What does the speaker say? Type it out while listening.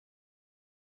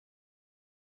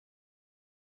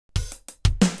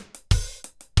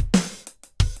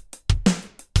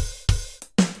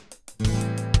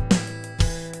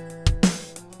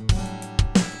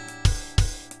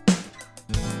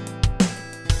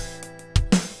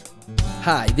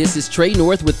Hi, this is Trey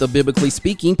North with the Biblically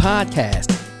Speaking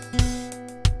Podcast.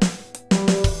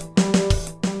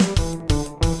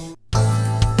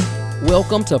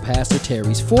 Welcome to Pastor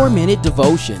Terry's 4-Minute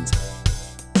Devotions.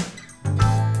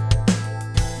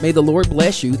 May the Lord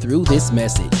bless you through this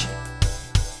message.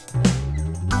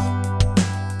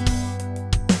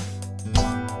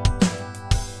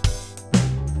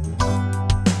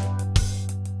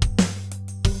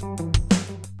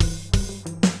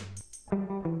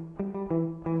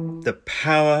 The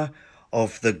power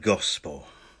of the gospel.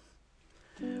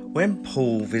 When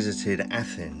Paul visited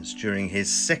Athens during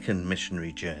his second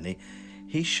missionary journey,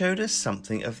 he showed us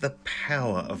something of the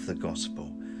power of the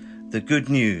gospel, the good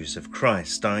news of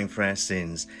Christ dying for our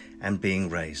sins and being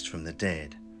raised from the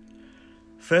dead.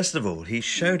 First of all, he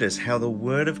showed us how the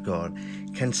Word of God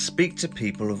can speak to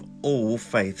people of all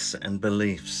faiths and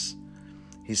beliefs.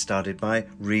 He started by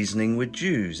reasoning with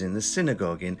Jews in the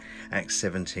synagogue in Acts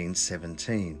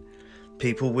 17:17.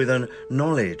 People with a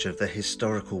knowledge of the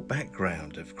historical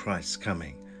background of Christ's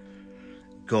coming.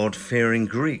 God-fearing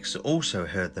Greeks also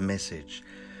heard the message,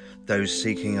 those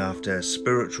seeking after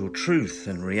spiritual truth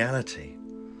and reality.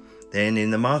 Then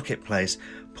in the marketplace,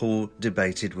 Paul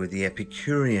debated with the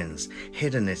Epicureans,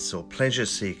 hedonists or pleasure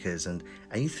seekers, and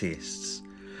atheists,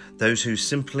 those who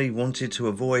simply wanted to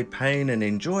avoid pain and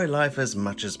enjoy life as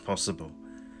much as possible.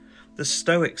 The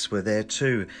Stoics were there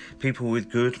too, people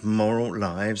with good moral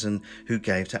lives and who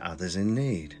gave to others in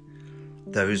need.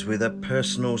 Those with a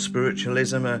personal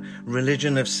spiritualism, a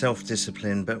religion of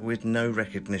self-discipline but with no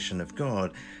recognition of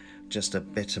God, just a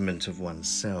betterment of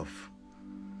oneself.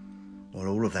 Well,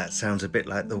 all of that sounds a bit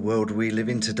like the world we live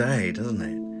in today, doesn't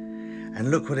it?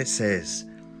 And look what it says.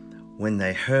 When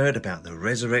they heard about the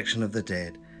resurrection of the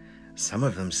dead, some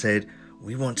of them said,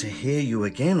 "We want to hear you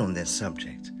again on this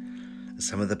subject."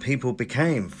 Some of the people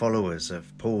became followers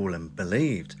of Paul and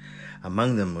believed.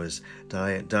 Among them was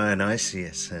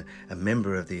Dionysius, a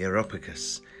member of the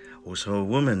Areopagus, also a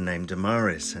woman named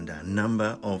Damaris, and a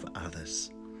number of others.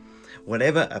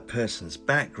 Whatever a person's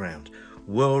background,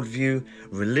 worldview,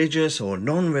 religious or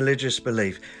non-religious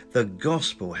belief, the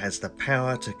gospel has the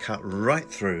power to cut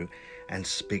right through and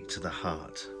speak to the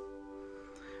heart.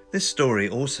 This story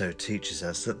also teaches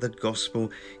us that the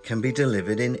gospel can be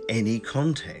delivered in any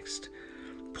context.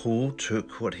 Paul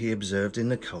took what he observed in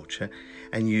the culture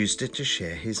and used it to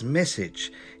share his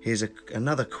message. Here's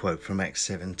another quote from Acts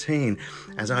 17.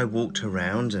 "As I walked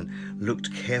around and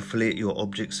looked carefully at your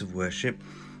objects of worship,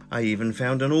 I even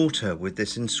found an altar with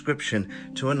this inscription,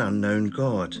 'To an unknown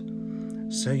God.'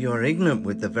 So you are ignorant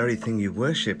with the very thing you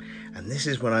worship, and this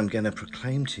is what I'm going to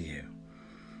proclaim to you."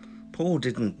 Paul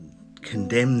didn't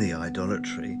condemn the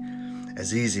idolatry,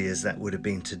 as easy as that would have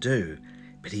been to do,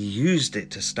 but he used it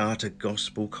to start a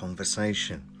gospel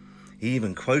conversation. He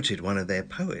even quoted one of their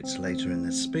poets later in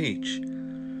the speech.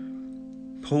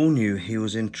 Paul knew he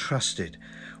was entrusted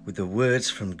with the words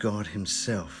from God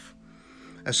himself,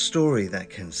 a story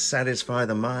that can satisfy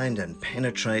the mind and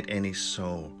penetrate any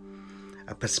soul,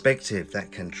 a perspective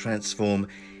that can transform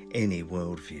any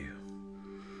worldview.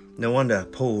 No wonder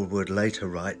Paul would later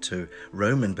write to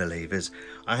Roman believers,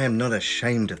 "I am not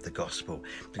ashamed of the gospel,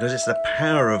 because it's the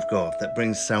power of God that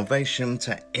brings salvation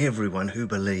to everyone who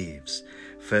believes,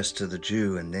 first to the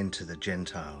Jew and then to the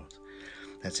Gentiles."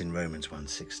 That's in Romans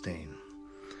 1:16.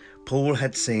 Paul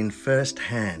had seen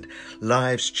firsthand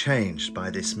lives changed by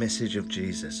this message of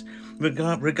Jesus,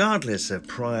 regardless of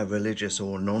prior religious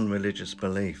or non-religious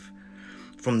belief.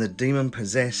 From the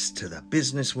demon-possessed to the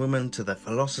businesswoman to the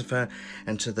philosopher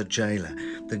and to the jailer,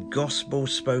 the gospel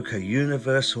spoke a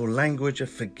universal language of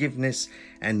forgiveness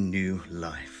and new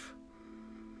life.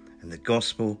 And the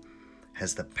gospel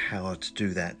has the power to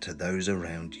do that to those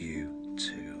around you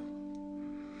too.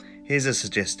 Here's a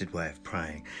suggested way of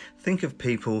praying. Think of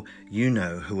people you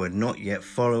know who are not yet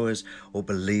followers or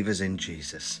believers in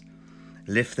Jesus.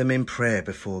 Lift them in prayer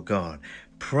before God.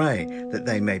 Pray that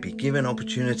they may be given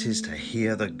opportunities to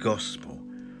hear the gospel.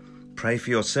 Pray for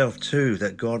yourself too,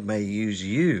 that God may use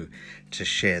you to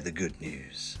share the good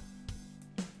news.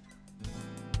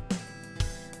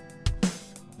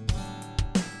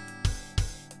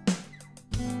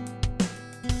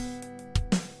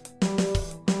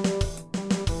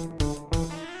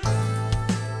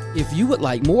 If you would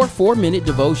like more 4-minute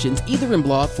devotions, either in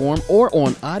blog form or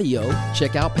on audio,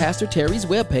 check out Pastor Terry's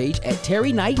webpage at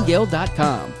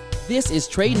terrynightingale.com. This is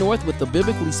Trey North with the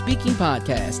Biblically Speaking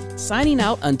Podcast, signing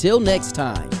out until next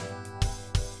time.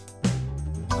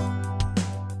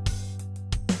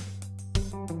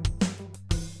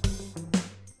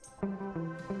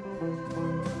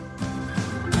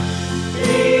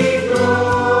 Be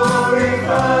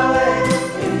glorified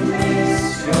in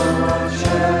this your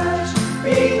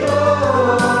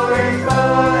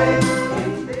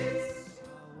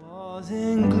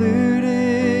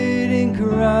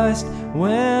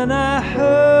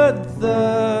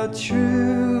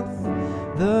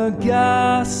the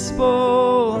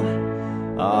gospel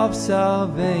of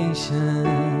salvation.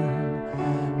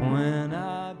 When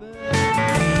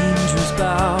angels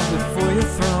bow before your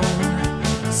throne,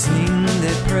 sing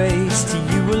their praise to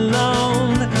you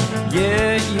alone.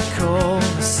 Yet you call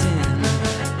the sin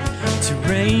to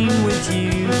reign with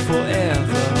you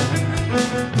forever.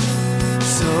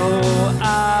 So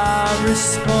I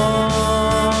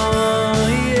respond,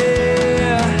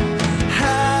 yeah,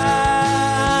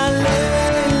 hallelujah,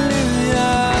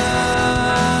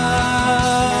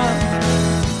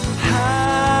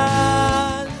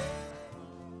 hallelujah.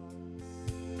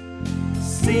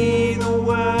 See the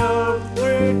world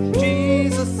through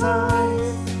Jesus'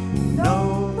 eyes,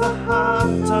 know the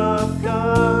heart of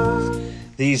God.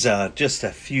 These are just a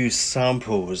few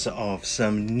samples of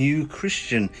some new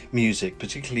Christian music,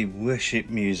 particularly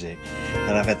worship music,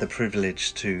 that I've had the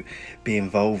privilege to be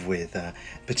involved with,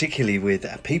 particularly with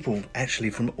people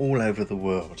actually from all over the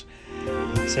world.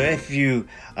 So if you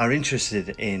are interested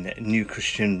in new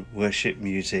Christian worship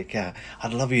music,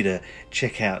 I'd love you to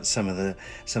check out some of the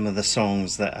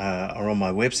songs that are on my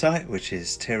website, which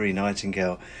is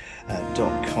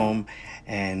terrynightingale.com.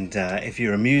 And if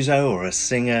you're a muso or a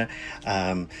singer,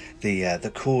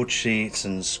 the chord sheets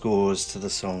and scores to the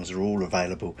songs are all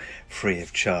available free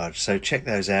of charge. So check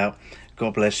those out.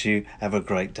 God bless you. Have a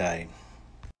great day.